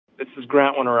is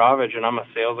Grant Winorovich, and I'm a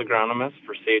sales agronomist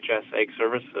for CHS Ag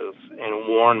Services in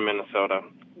Warren, Minnesota.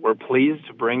 We're pleased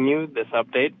to bring you this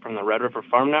update from the Red River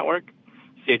Farm Network,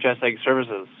 CHS Ag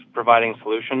Services, providing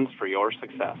solutions for your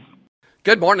success.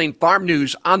 Good morning, Farm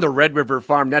News on the Red River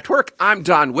Farm Network. I'm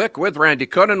Don Wick with Randy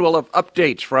Coonan. We'll have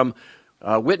updates from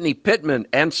Whitney Pittman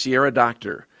and Sierra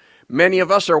Doctor. Many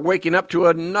of us are waking up to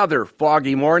another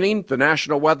foggy morning. The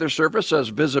National Weather Service says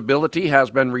visibility has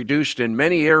been reduced in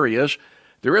many areas.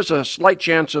 There is a slight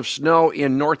chance of snow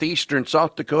in northeastern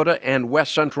South Dakota and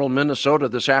west central Minnesota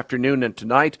this afternoon and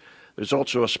tonight. There's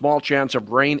also a small chance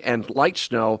of rain and light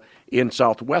snow in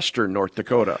southwestern North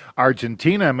Dakota.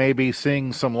 Argentina may be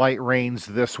seeing some light rains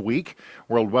this week.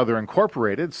 World Weather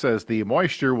Incorporated says the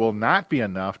moisture will not be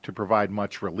enough to provide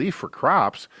much relief for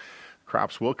crops.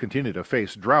 Crops will continue to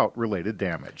face drought-related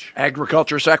damage.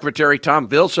 Agriculture Secretary Tom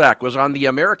Vilsack was on the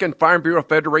American Farm Bureau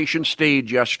Federation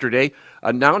stage yesterday,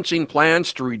 announcing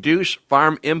plans to reduce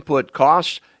farm input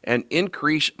costs and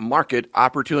increase market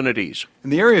opportunities.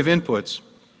 In the area of inputs,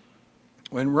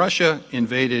 when Russia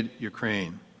invaded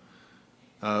Ukraine,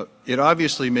 it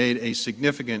obviously made a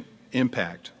significant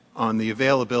impact on the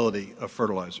availability of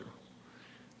fertilizer.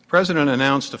 The President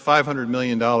announced a $500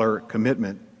 million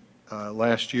commitment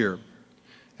last year.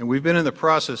 And we've been in the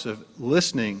process of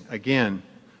listening again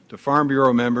to Farm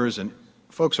Bureau members and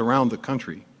folks around the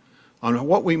country on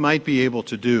what we might be able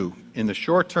to do in the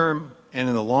short term and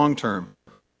in the long term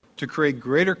to create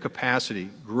greater capacity,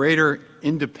 greater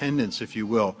independence, if you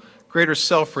will, greater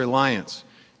self-reliance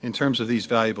in terms of these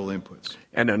valuable inputs.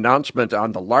 An announcement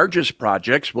on the largest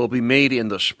projects will be made in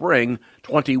the spring.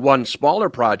 21 smaller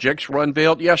projects were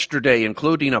unveiled yesterday,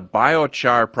 including a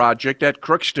biochar project at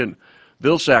Crookston.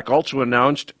 Vilsack also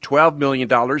announced $12 million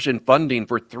in funding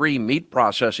for 3 meat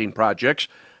processing projects.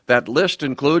 That list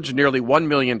includes nearly $1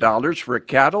 million for a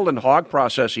cattle and hog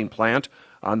processing plant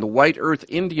on the White Earth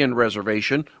Indian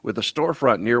Reservation with a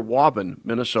storefront near Waubun,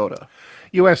 Minnesota.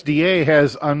 USDA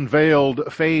has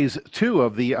unveiled Phase 2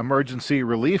 of the Emergency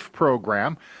Relief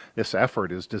Program. This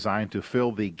effort is designed to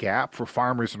fill the gap for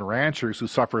farmers and ranchers who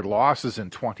suffered losses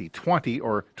in 2020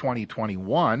 or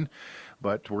 2021.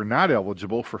 But were not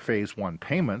eligible for Phase 1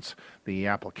 payments. The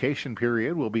application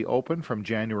period will be open from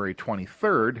January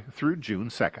 23rd through June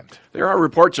 2nd. There are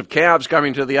reports of calves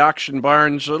coming to the auction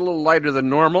barns a little lighter than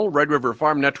normal. Red River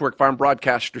Farm Network farm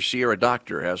broadcaster Sierra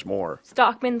Doctor has more.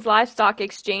 Stockman's Livestock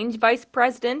Exchange Vice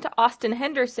President Austin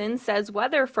Henderson says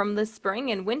weather from the spring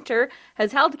and winter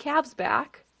has held calves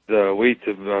back. The weights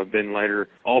have been lighter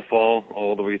all fall,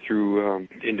 all the way through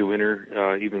into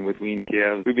winter, even with weaned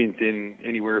calves. We've been seeing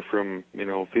anywhere from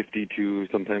 50 to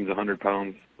sometimes 100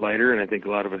 pounds lighter, and I think a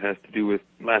lot of it has to do with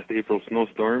last April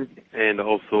snowstorm, and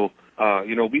also,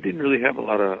 we didn't really have a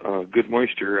lot of good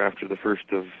moisture after the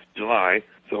 1st of July,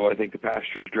 so I think the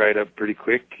pastures dried up pretty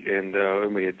quick,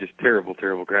 and we had just terrible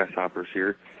grasshoppers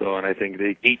here. So, and I think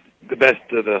they ate the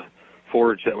best of the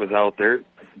forage that was out there.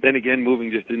 Then again,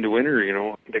 moving just into winter,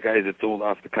 the guys that sold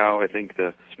off the cow, I think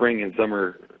the spring and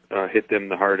summer hit them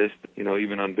the hardest.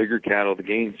 Even on bigger cattle, the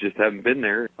gains just haven't been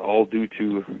there, all due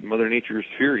to Mother Nature's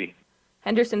fury.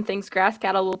 Henderson thinks grass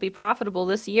cattle will be profitable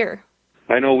this year.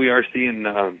 I know we are seeing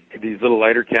these little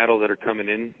lighter cattle that are coming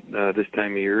in this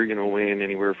time of year, weighing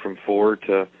anywhere from 4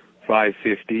 to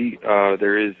 550.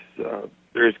 There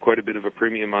is quite a bit of a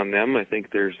premium on them. I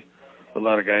think there's a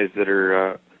lot of guys that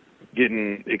are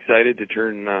getting excited to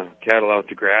turn cattle out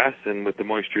to grass, and with the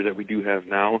moisture that we do have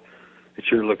now, it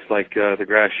sure looks like the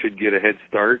grass should get a head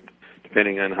start,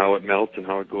 depending on how it melts and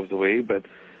how it goes away. But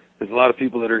there's a lot of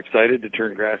people that are excited to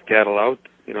turn grass cattle out.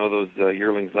 Those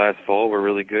yearlings last fall were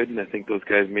really good, and I think those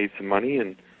guys made some money,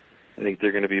 and I think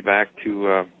they're going to be back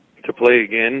to play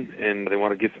again, and they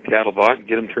want to get some cattle bought and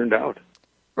get them turned out.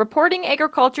 Reporting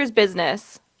agriculture's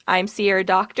business, I'm Sierra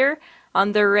Doctor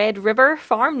on the Red River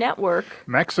Farm Network.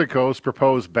 Mexico's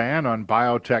proposed ban on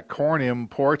biotech corn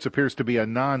imports appears to be a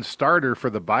non-starter for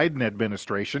the Biden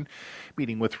administration.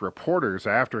 Meeting with reporters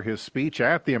after his speech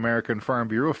at the American Farm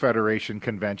Bureau Federation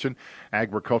convention,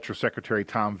 Agriculture Secretary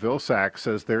Tom Vilsack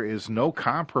says there is no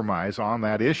compromise on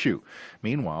that issue.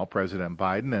 Meanwhile, President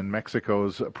Biden and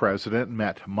Mexico's president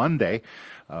met Monday.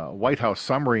 White House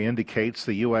summary indicates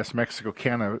the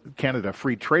U.S.-Mexico-Canada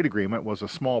Free Trade Agreement was a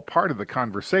small part of the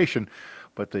conversation,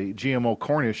 but the GMO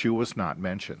corn issue was not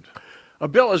mentioned. A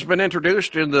bill has been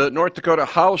introduced in the North Dakota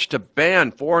House to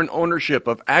ban foreign ownership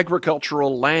of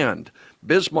agricultural land.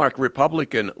 Bismarck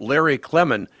Republican Larry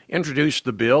Clement introduced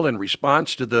the bill in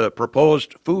response to the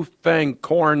proposed Phu Fang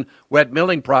corn wet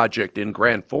milling project in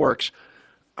Grand Forks.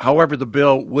 However, the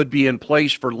bill would be in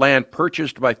place for land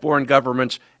purchased by foreign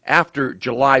governments after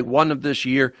July 1 of this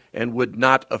year and would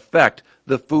not affect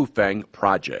the Fufeng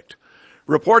project.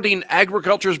 Reporting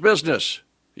agriculture's business,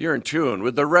 you're in tune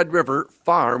with the Red River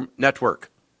Farm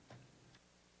Network.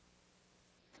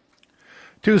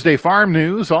 Tuesday Farm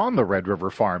News on the Red River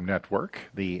Farm Network.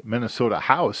 The Minnesota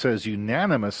House has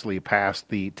unanimously passed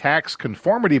the tax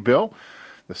conformity bill.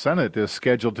 The Senate is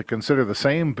scheduled to consider the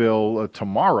same bill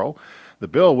tomorrow. The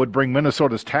bill would bring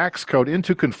Minnesota's tax code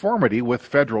into conformity with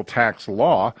federal tax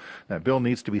law. That bill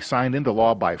needs to be signed into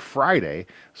law by Friday,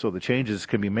 so the changes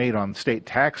can be made on state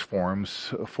tax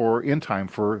forms in time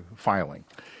for filing.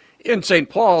 In St.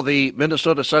 Paul, the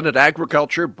Minnesota Senate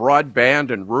Agriculture,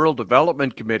 Broadband, and Rural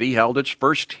Development Committee held its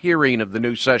first hearing of the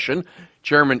new session.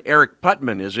 Chairman Eric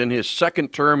Putman is in his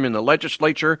second term in the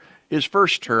legislature, his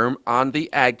first term on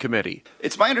the Ag Committee.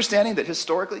 It's my understanding that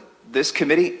historically, this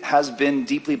committee has been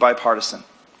deeply bipartisan.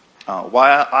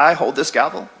 While I hold this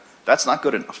gavel, that's not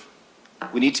good enough.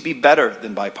 We need to be better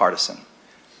than bipartisan.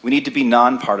 We need to be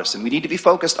nonpartisan. We need to be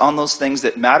focused on those things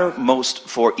that matter most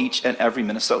for each and every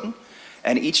Minnesotan,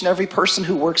 and each and every person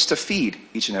who works to feed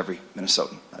each and every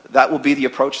Minnesotan. That will be the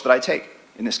approach that I take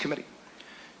in this committee.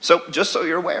 So just so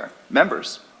you're aware,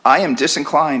 members, I am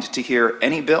disinclined to hear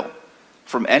any bill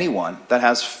from anyone that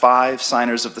has 5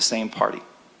 signers of the same party.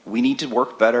 We need to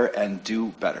work better and do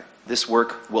better. This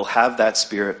work will have that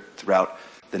spirit throughout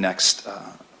the next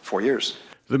 4 years.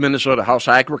 The Minnesota House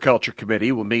Agriculture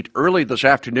Committee will meet early this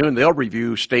afternoon. They'll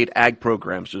review state ag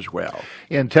programs as well.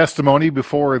 In testimony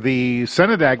before the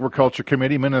Senate Agriculture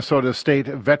Committee, Minnesota State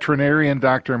veterinarian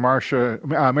Dr.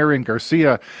 Marian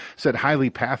Garcia said highly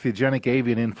pathogenic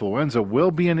avian influenza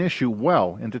will be an issue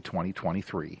well into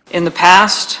 2023. In the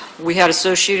past, we had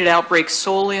associated outbreaks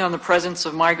solely on the presence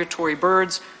of migratory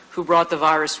birds who brought the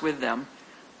virus with them.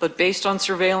 But based on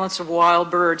surveillance of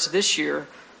wild birds this year,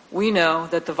 we know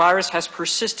that the virus has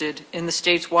persisted in the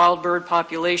state's wild bird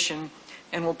population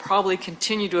and will probably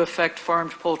continue to affect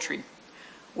farmed poultry.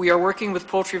 We are working with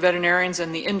poultry veterinarians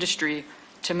and the industry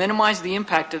to minimize the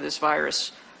impact of this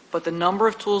virus, but the number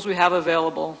of tools we have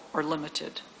available are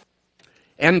limited.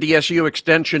 NDSU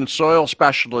Extension soil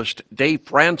specialist Dave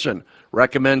Franzen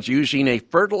recommends using a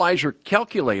fertilizer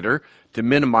calculator to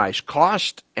minimize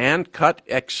cost and cut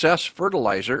excess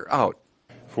fertilizer out.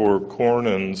 For corn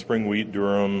and spring wheat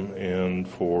durum and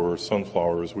for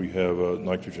sunflowers, we have a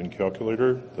nitrogen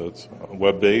calculator that's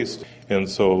web-based. And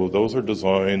so those are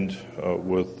designed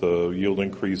with yield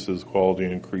increases, quality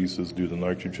increases due to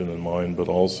nitrogen in mind, but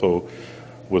also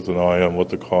with an eye on what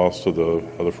the cost of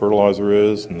the fertilizer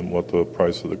is and what the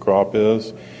price of the crop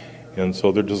is. And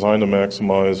so they're designed to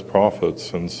maximize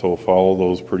profits, and so follow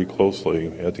those pretty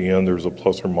closely. At the end, there's a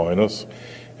plus or minus.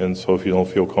 And so if you don't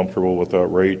feel comfortable with that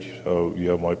rate, you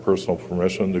have my personal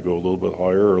permission to go a little bit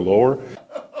higher or lower.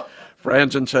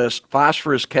 Franzen says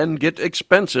phosphorus can get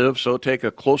expensive, so take a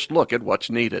close look at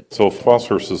what's needed. So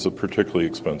phosphorus is particularly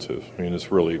expensive. I mean,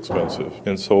 it's really expensive.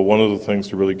 And so one of the things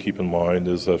to really keep in mind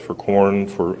is that for corn,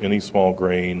 for any small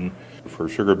grain, for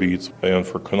sugar beets, and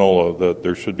for canola, that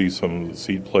there should be some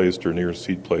seed placed or near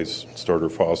seed placed starter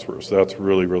phosphorus. That's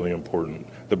really, really important.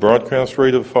 The broadcast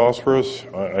rate of phosphorus,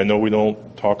 I know we don't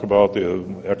talk about the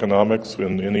economics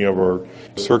in any of our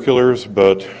circulars,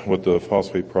 but with the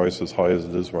phosphate price as high as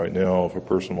it is right now, if a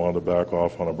person wanted to back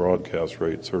off on a broadcast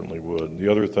rate, certainly would. The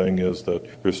other thing is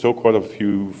that there's still quite a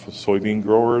few soybean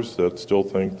growers that still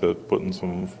think that putting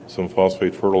some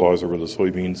phosphate fertilizer with a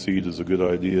soybean seed is a good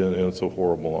idea, and it's a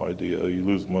horrible idea. You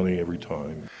lose money every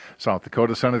time. South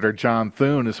Dakota Senator John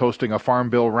Thune is hosting a Farm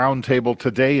Bill Roundtable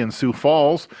today in Sioux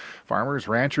Falls. Farmers,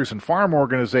 ranchers, and farm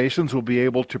organizations will be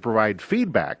able to provide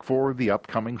feedback for the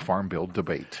upcoming Farm Bill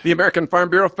debate. The American Farm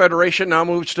Bureau Federation now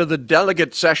moves to the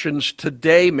delegate sessions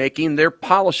today, making their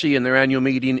policy in their annual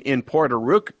meeting in Puerto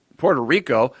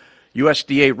Rico.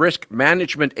 USDA Risk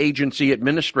Management Agency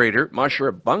Administrator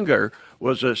Mashra Bungar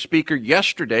was a speaker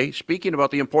yesterday speaking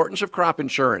about the importance of crop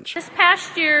insurance. This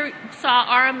past year saw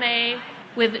RMA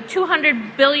with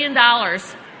 $200 billion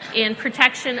in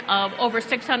protection of over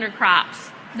 600 crops.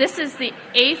 This is the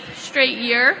 8th straight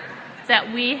year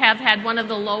that we have had one of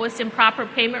the lowest improper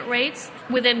payment rates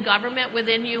within government,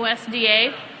 within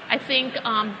USDA. I think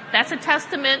that's a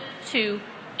testament to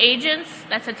agents,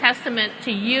 that's a testament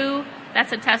to you,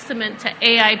 that's a testament to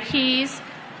AIPs,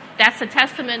 that's a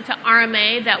testament to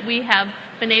RMA that we have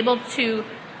been able to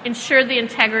ensure the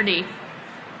integrity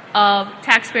of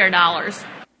taxpayer dollars.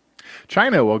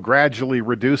 China will gradually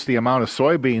reduce the amount of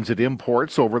soybeans it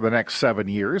imports over the next 7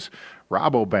 years.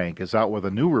 Rabobank is out with a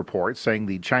new report saying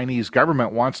the Chinese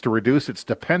government wants to reduce its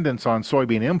dependence on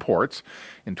soybean imports.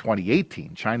 In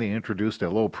 2018, China introduced a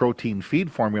low-protein feed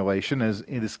formulation as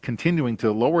it is continuing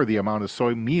to lower the amount of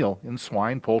soy meal in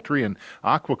swine, poultry, and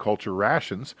aquaculture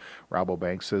rations.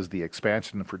 Rabobank says the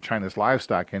expansion for China's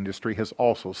livestock industry has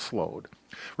also slowed.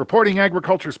 Reporting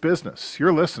agriculture's business,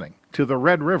 you're listening to the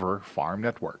Red River Farm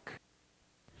Network.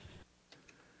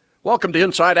 Welcome to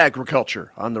Inside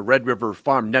Agriculture on the Red River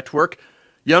Farm Network.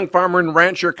 Young Farmer and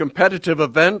Rancher competitive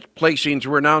event placings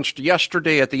were announced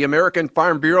yesterday at the American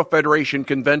Farm Bureau Federation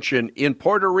Convention in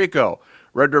Puerto Rico.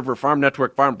 Red River Farm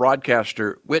Network farm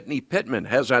broadcaster Whitney Pittman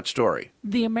has that story.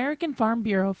 The American Farm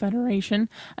Bureau Federation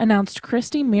announced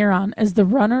Christy Miron as the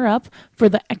runner-up for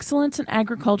the Excellence in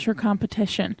Agriculture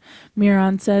competition.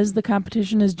 Miron says the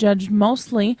competition is judged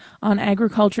mostly on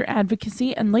agriculture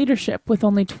advocacy and leadership, with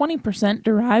only 20%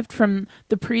 derived from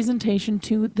the presentation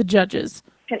to the judges.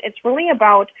 It's really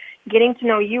about getting to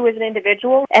know you as an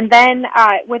individual, and then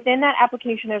within that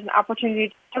application there's an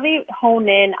opportunity to really hone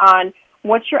in on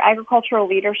what's your agricultural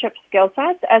leadership skill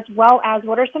sets, as well as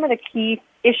what are some of the key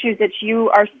issues that you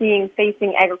are seeing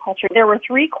facing agriculture. There were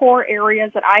 3 core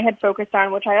areas that I had focused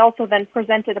on, which I also then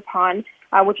presented upon,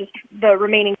 which is the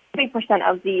remaining 20%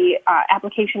 of the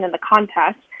application in the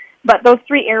contest. But those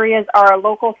 3 areas are a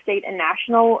local, state, and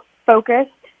national focus.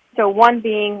 So one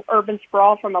being urban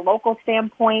sprawl from a local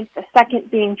standpoint, the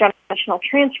second being generational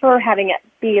transfer, having it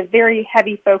be a very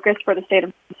heavy focus for the state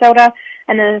of Minnesota,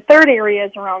 and then the third area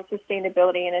is around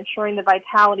sustainability and ensuring the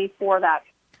vitality for that.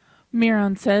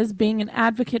 Miron says being an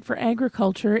advocate for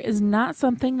agriculture is not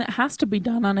something that has to be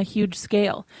done on a huge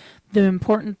scale. The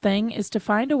important thing is to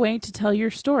find a way to tell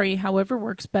your story however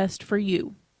works best for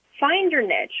you. Find your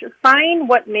niche. Find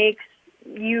what makes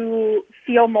you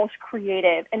feel most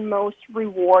creative and most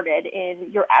rewarded in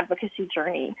your advocacy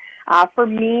journey. For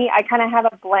me, I kind of have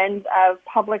a blend of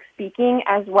public speaking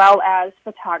as well as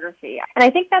photography. And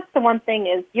I think that's the one thing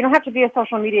is you don't have to be a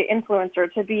social media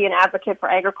influencer to be an advocate for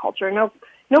agriculture. No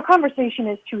conversation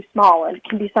is too small. It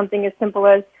can be something as simple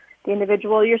as the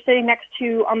individual you're sitting next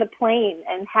to on the plane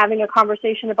and having a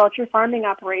conversation about your farming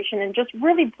operation and just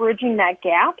really bridging that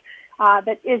gap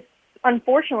that is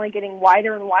unfortunately getting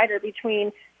wider and wider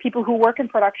between people who work in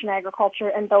production agriculture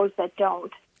and those that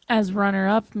don't. As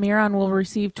runner-up, Miron will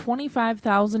receive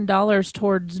 $25,000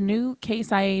 towards new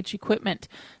Case IH equipment.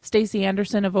 Stacey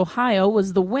Anderson of Ohio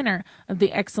was the winner of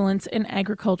the Excellence in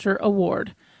Agriculture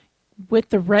Award. With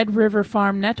the Red River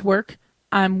Farm Network,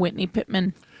 I'm Whitney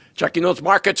Pittman. Checking those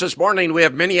markets this morning, we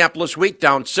have Minneapolis wheat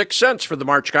down 6 cents for the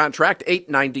March contract,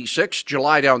 $8.96.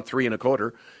 July down 3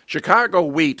 1/4. Chicago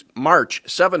wheat, March,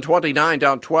 $7.29,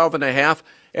 down 12 1/2.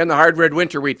 And the hard red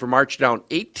winter wheat for March down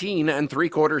 18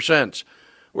 3/4 cents.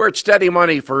 We're at steady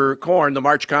money for corn, the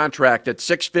March contract at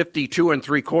 $6.52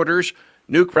 3/4.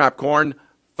 New crop corn,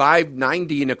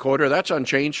 $5.90 1/4. That's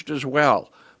unchanged as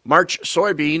well. March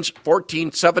soybeans,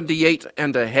 $14.78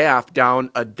 1/2,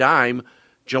 down a dime.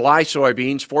 July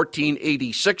soybeans,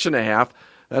 $14.86 1/2.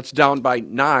 That's down by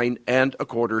 9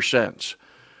 1/4 cents.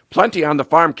 Plenty on the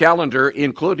farm calendar,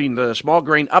 including the small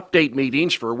grain update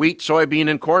meetings for wheat, soybean,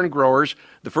 and corn growers.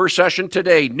 The first session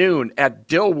today, noon, at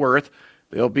Dilworth.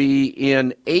 They'll be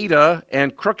in Ada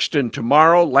and Crookston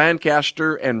tomorrow,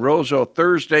 Lancaster and Roseau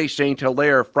Thursday, St.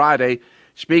 Hilaire Friday.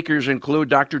 Speakers include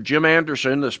Dr. Jim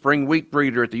Anderson, the spring wheat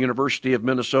breeder at the University of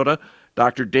Minnesota,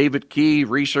 Dr. David Key,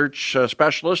 research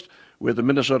specialist with the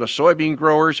Minnesota soybean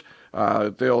growers.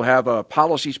 They'll have a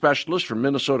policy specialist from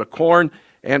Minnesota Corn,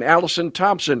 and Allison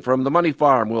Thompson from the Money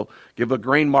Farm will give a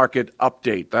grain market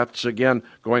update. That's, again,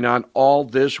 going on all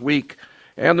this week.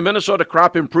 And the Minnesota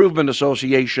Crop Improvement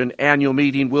Association annual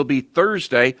meeting will be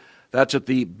Thursday. That's at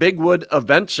the Bigwood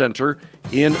Event Center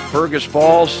in Fergus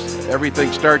Falls.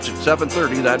 Everything starts at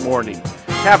 7:30 that morning.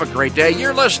 Have a great day.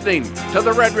 You're listening to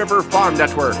the Red River Farm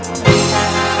Network.